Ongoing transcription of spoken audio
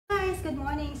Good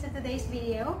morning! Sa today's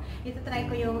video, ito-try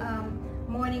ko yung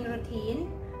morning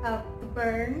routine to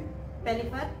burn belly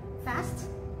fat fast,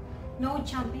 no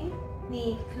jumping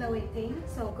ni Ting.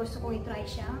 So, gusto kong i-try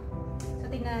siya. So,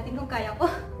 tingnan natin kung kaya ko.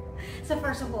 So,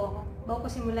 first of all, bago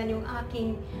ko simulan yung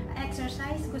aking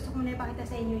exercise, gusto ko muna ipakita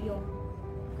sa inyo yung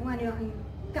kung ano yung aking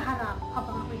kaharap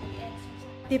habang ako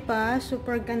nag-exercise. Diba?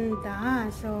 Super ganda.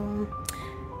 So,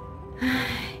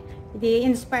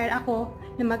 di-inspire ako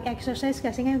na mag-exercise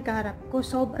kasi ngayon kaharap ko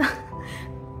sobrang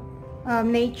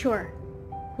nature.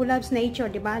 Who loves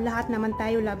nature, diba? Lahat naman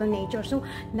tayo love ang nature. So,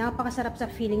 napakasarap sa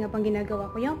feeling habang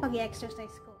ginagawa ko yung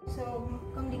pag-exercise ko. So,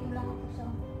 kambing lang ako sa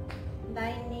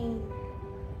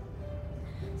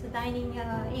dining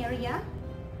area.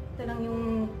 Ito lang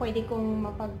yung pwede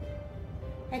kong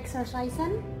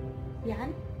mapag-exercisean.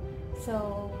 Yan.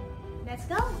 So, let's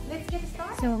go! Let's get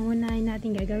started! So, ang unahin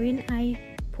natin gagawin ay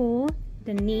pull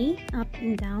the knee up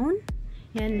and down.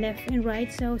 Yan, left and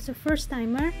right. So, sa first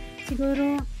timer,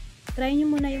 siguro, try nyo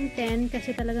muna yung 10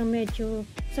 kasi talagang medyo,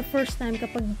 sa first time,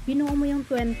 kapag binuo mo yung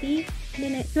 20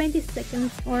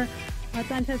 seconds or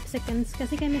 25 seconds,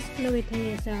 kasi kay Miss Chloe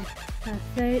is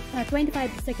 25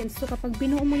 seconds. So, kapag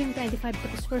binuo mo yung 25,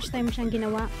 tapos first time mo siyang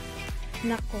ginawa,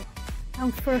 nako, ang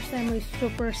first time mo is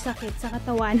super sakit sa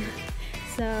katawan,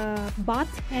 sa butt,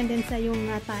 and then sa yung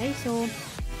thigh. So,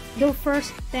 do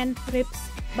first 10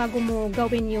 reps bago mo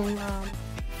gawin yung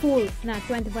full na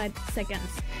 25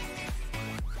 seconds.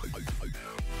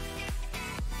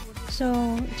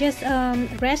 So, just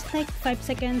rest like 5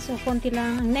 seconds o konti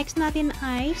lang. Ang next natin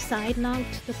ay side lunge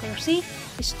to curtsy.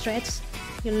 Stretch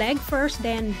your leg first,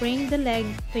 then bring the leg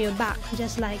to your back.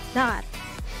 Just like that.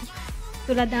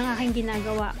 Tulad ng aking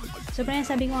ginagawa. So, parang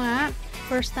sabi ko nga,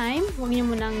 first time, huwag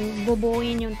niyo munang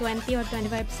bubuuin yung 20 or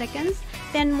 25 seconds.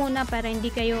 10 muna para hindi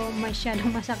kayo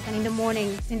masyadong masaktan in the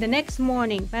morning. In the next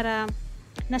morning, para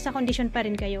nasa condition pa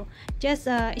rin kayo. Just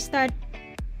start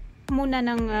muna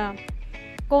ng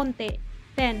konti,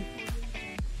 10,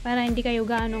 para hindi kayo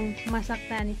ganong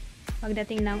masaktan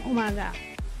pagdating ng umaga.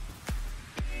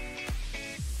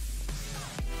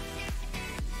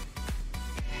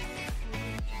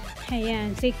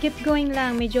 Ayan, so keep going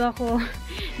lang. Medyo ako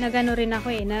nagano rin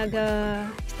ako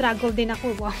struggle din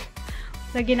ako, wow,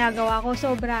 sa ginagawa ko.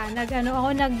 Sobra,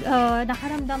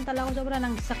 nakaramdam talaga sobra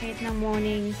ng sakit ng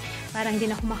morning, parang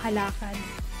hindi na ako makalakad.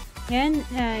 Yan,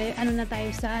 ano na tayo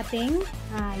sa ating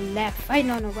left, right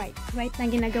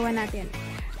na ginagawa natin.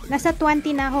 Nasa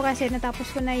 20 na ako kasi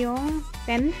natapos ko na yung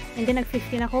 10 and then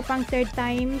nag-15 ako. Pang third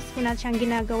times ko na siyang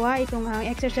ginagawa itong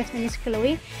exercise ni Miss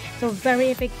Chloe. So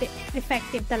very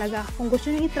effective talaga. Kung gusto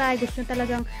nyo i-try, gusto nyo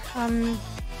talagang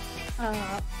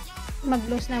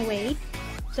mag-lose na weight,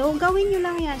 so gawin nyo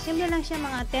lang yan. Simple lang siya,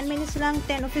 mga 10 minutes lang,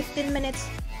 10 o 15 minutes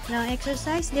na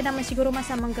exercise. Hindi naman siguro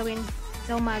masamang gawin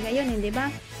sa umaga yun, hindi ba?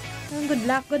 So, good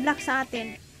luck sa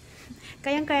atin.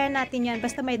 Kayang-kaya natin yan.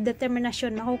 Basta may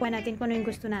determinasyon, makukuha natin kung ano yung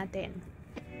gusto natin.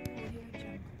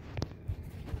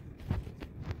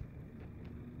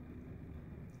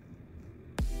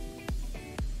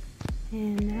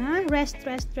 And rest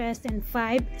and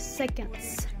 5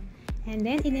 seconds. And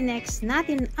then, ini-next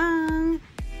natin ang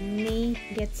knee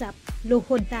gets up.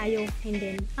 Luhod tayo. And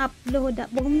then, up, luhod up.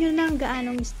 Huwag nyo lang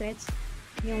gaanong stretch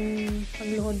yung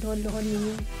pagluhod-luhod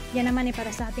ninyo. Yan naman para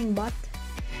sa ating butt.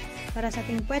 Para sa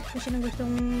ating puwet. Kung sino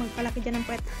gustong magpalaki dyan ng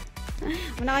puwet.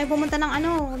 Huwag na kayo pumunta ng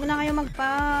huwag na kayo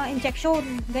magpa-injection.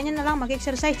 Ganyan na lang,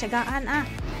 mag-exercise. Tsagaan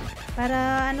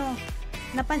para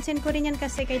napansin ko rin yan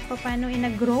kasi kahit pa paano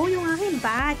nag-grow yung aking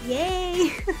butt. Yay!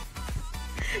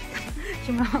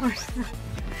 Hours na.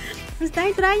 Basta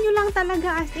try nyo lang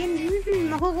talaga, as in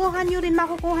makukuha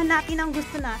natin ang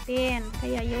gusto natin.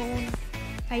 Kaya yun,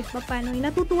 kahit pa paano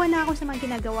natutuwa na ako sa mga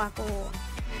ginagawa ko.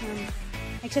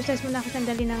 Exercise muna ako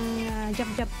sandali ng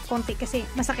jump konti kasi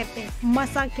masakit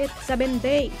masakit sa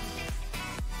bende.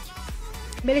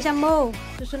 Bilisan mo.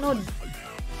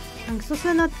 Ang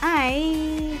susunod ay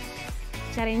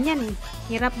siya rin yan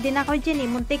hirap din ako dyan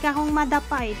muntik akong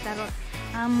madapay.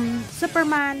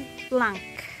 Superman plank.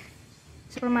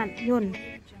 Superman, yun.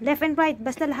 Left and right.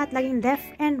 Basta lahat laging left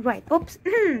and right. Oops.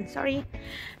 Sorry.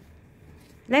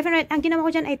 Left and right. Ang ginawa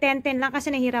ko dyan ay 10-10 lang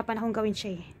kasi nahihirapan akong gawin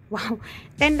siya Wow.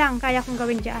 10 lang kaya kong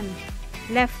gawin dyan.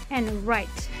 Left and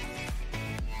right.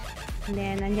 And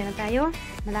then, nandyan na tayo.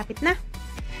 Malapit na.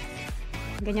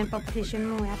 Ganyan pa position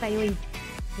mo. Yata yun.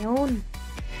 Yun.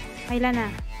 Kailan na?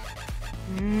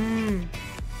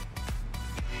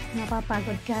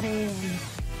 Napapagod ka rin.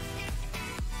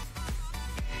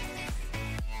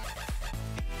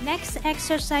 Next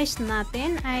exercise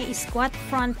natin ay squat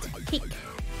front kick.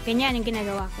 Ganyan yung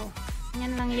ginagawa ko.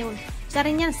 Yan lang yun. Isa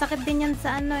rin yan, sakit din yan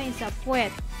sa sa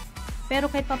puwet. Pero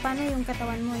kahit papano yung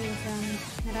katawan mo, yung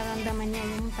nararamdaman niya,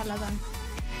 yung talagang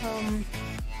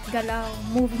galaw,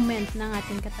 movement ng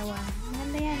ating katawan.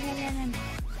 Maganda yan, yan.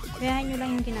 Kaya nyo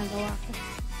lang yung ginagawa ko.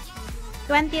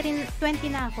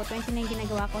 20 na ako, 20 na yung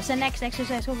ginagawa ko. Sa next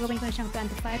exercise ko, gawin ko na siyang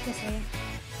 25 kasi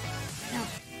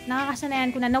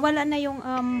nakakasanayan ko na. Nawala na yung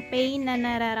pain na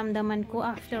nararamdaman ko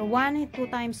after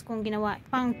 1-2 times kong ginawa.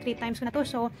 Pang 3 times ko na to.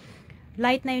 So,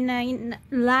 light na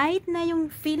yung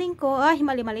feeling ko.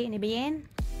 Mali, inibayin.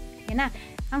 Yan na.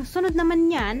 Ang sunod naman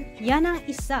yan ang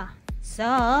isa sa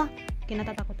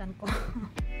kinatatakutan ko.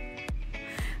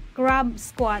 Crab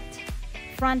squat.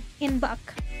 Front and back.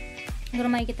 Siguro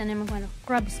makikita naman kung ano.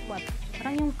 Crab squat.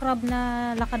 Parang yung crab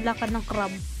na lakad-lakad ng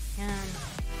crab. Yan.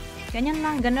 Ganyan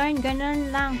lang.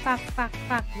 Ganun lang. Pak.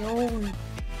 Yun.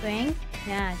 Swing.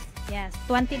 Yes.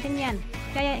 20 din yan.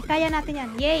 Kaya natin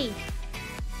yan. Yay!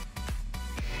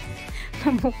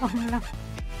 Nabukang lang.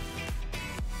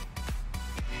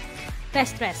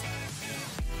 Rest.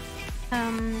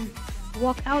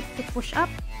 Walk out to push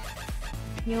up.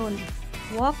 Yun.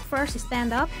 Walk first,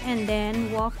 stand up, and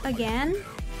then walk again.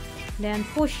 Then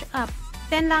push up.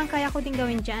 10 lang kaya ko din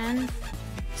gawin dyan.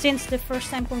 Since the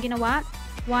first time kong ginawa,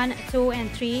 1, 2,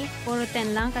 and 3, puro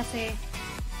 10 lang kasi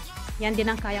yan din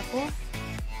ang kaya ko.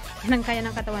 Yan ang kaya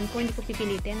ng katawan ko. Hindi ko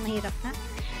pipilitin. Mahirap na.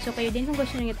 So, kayo din kung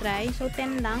gusto nyo i-try. So,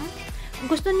 10 lang.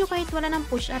 Kung gusto nyo kahit wala ng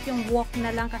push up, yung walk na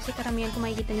lang kasi karamihan kung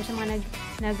makikita nyo sa mga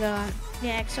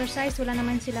nag-exercise, wala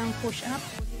naman silang push up.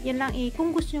 Yan lang kung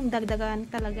gusto nyo dagdagan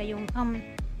talaga yung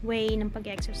way ng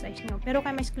pag-exercise nyo. Pero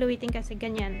kay mas fluiding kasi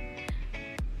ganyan.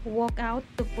 Walk out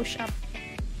to push up.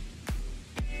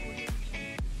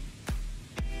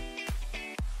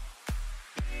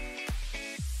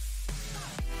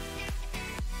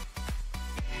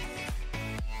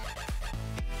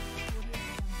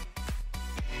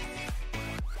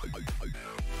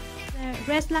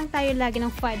 Rest lang tayo lagi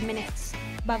ng 5 minutes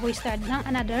bago i-start ng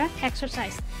another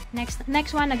exercise.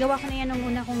 Next one, nagawa ko na yan nung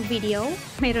una kong video.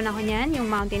 Mayroon ako niyan,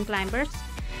 yung mountain climbers.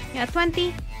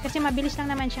 20, kasi mabilis lang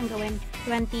naman siyang gawin.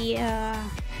 20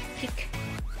 kick.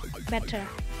 Better.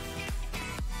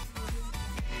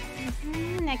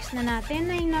 Next na natin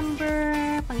ay number,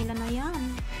 pangilan na yan?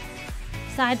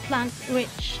 Side plank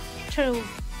reach. True.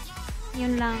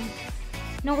 Yun lang.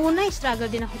 Nung una, struggle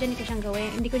din ako dyan, hindi ko siyang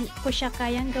gawin. Hindi ko siya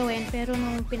kayang gawin, pero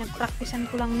nung pinagpraktisan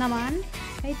ko lang naman,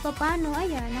 kahit papano,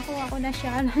 ayan, nakuha ko na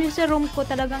siya. Alam niyo, sa room ko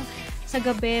talagang sa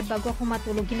gabi, bago ako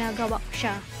matulog, ginagawa ko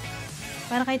siya.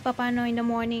 Para kahit papano in the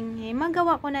morning,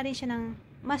 magawa ko na rin siya ng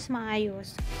mas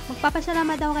maayos.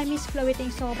 Magpapasalamat ako kay Miss Fluiting,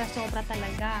 sobra-sobra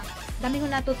talaga. Dami ko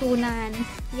natutunan.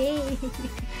 Yay!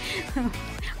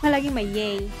 Malaging may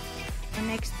yay. So,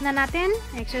 next na natin,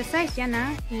 exercise, yan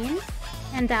na, in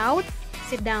and out.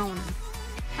 Sit down.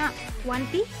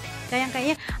 20?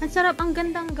 Kaya. Ang sarap, ang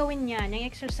gandang gawin yan. Yung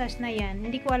exercise na yan.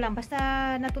 Hindi ko alam.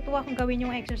 Basta natutuwa kong gawin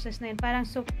yung exercise na yan. Parang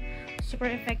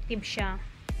super effective siya.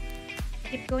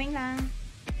 Keep going lang.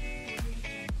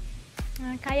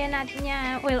 Kaya natin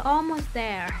yan. Well, almost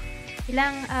there.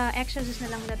 Ilang exercise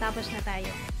na lang natapos na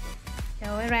tayo. So,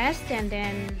 rest and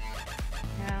then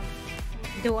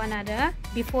do another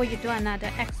before you do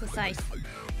another exercise.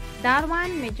 That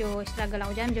one, medyo struggle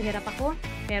ako dyan, medyo hirap ako,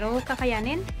 pero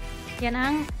kakayanin. Yan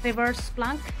ang reverse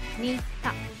plank knee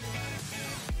tap.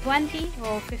 20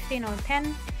 o 15 o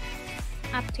 10,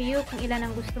 up to you kung ilan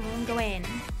ang gusto mong gawin.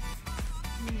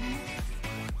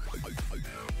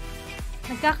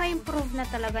 Nagkaka-improve na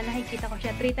talaga, nakikita ko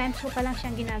siya. 3 times ko pa lang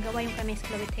siyang ginagawa yung kamis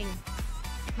Ting.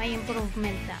 May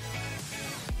improvement na.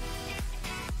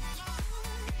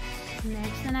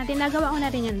 Next na natin, nagawa ko na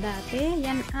rin yan dati.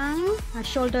 Yan ang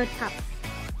shoulder tap.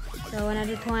 So,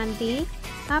 another 20.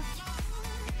 Tap.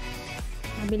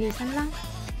 Mabilisan lang.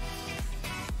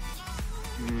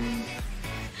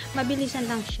 Mabilisan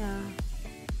lang siya.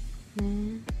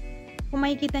 Kung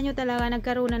makikita nyo talaga,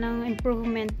 nagkaroon na ng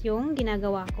improvement yung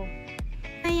ginagawa ko.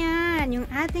 Ayan, yung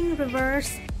ating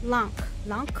reverse lunk.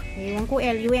 Lunk? Ewan ko,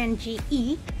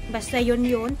 L-U-N-G-E. Basta yun.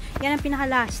 Yan ang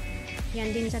pinaka-last.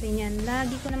 Yan din sa rin yan.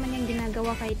 Lagi ko naman yung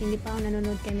ginagawa kahit hindi pa ako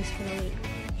nanonood kay Miss Chloe.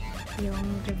 Yung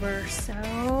reverse. So,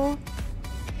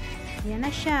 yan na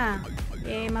siya.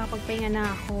 Makapagpahinga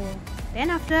na ako.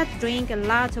 Then after that, drink a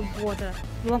lot of water.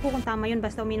 Luwan ko kung tama yun.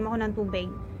 Basta uminom ako ng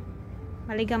tubig.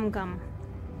 Maligam-gam.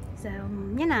 So,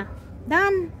 yan na.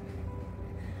 Done!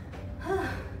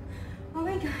 Oh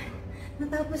my God.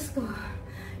 Natapos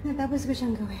ko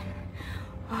siyang gawin.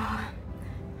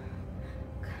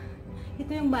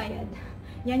 Ito yung bayad.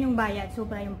 Yan yung bayad.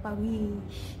 Sobra yung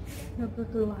pawis.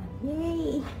 Natutuluan.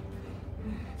 Yay!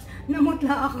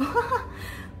 Namutla ako.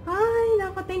 Ay,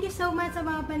 nako, thank you so much sa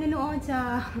mga panonood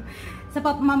sa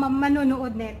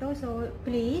manonood neto. So,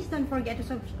 please don't forget to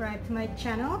subscribe to my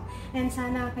channel. And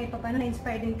sana kahit paano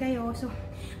na-inspire din kayo. So,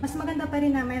 mas maganda pa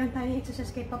rin na mayroon tayong exercise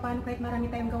kahit paano, kahit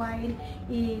marami tayong gawain.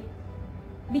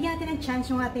 Bigyan natin ng chance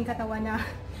yung ating katawan na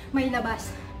may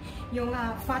labas yung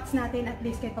fats natin, at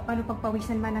least kahit paano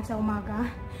pagpawisan man sa umaga.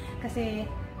 Kasi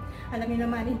alam niyo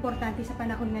naman, importante sa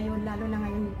panahon ngayon, lalo na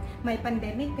ngayon may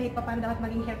pandemic, kahit paano dapat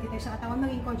maging healthy tayo sa katawan,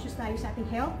 maging conscious tayo sa ating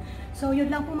health. So yun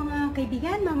lang po mga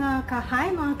kaibigan, mga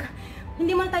kahay,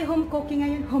 hindi man tayo home cooking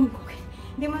ngayon,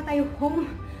 hindi man tayo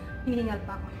hinihingal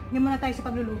pa ako. Hindi man tayo sa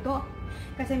pagluluto.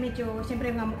 Kasi medyo,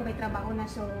 siyempre nga ko may trabaho na,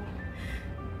 so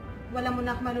wala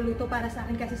muna ako maluluto para sa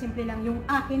akin kasi simple lang. Yung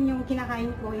akin, yung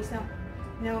kinakain ko is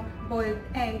boiled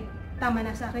egg. Tama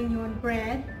na sa akin yun.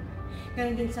 Bread.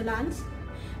 Ganun din sa lunch.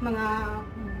 Mga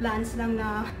blends lang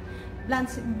na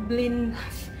blend.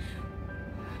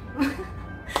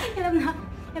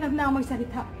 Hirap na ako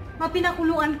magsalita. Mga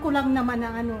pinakuluan ko lang naman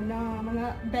na na mga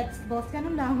vegetables.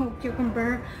 Ganun lang.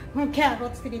 Cucumber, mga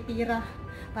carrots, tinitira.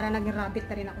 Para naging rabbit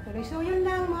na rin ako tuloy. So yun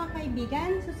lang mga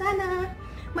kaibigan. So sana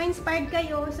ma-inspired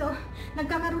kayo. So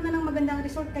nagkakaroon na ng magandang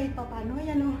result kahit pa paano.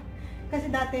 Ayan kasi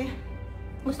dati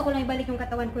gusto ko lang ibalik yung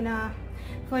katawan ko na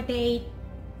 48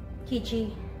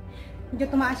 kg. Medyo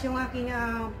tumaas yung aking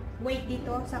weight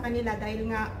dito sa kanila dahil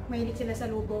nga mahilig sila sa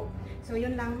lubo. So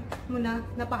yun lang muna,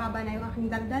 napahaba na yung aking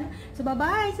dagdag. So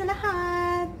bye-bye sa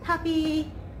lahat! Happy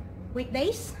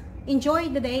weekdays! Enjoy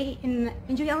the day and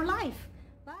enjoy our life!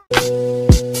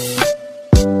 Bye!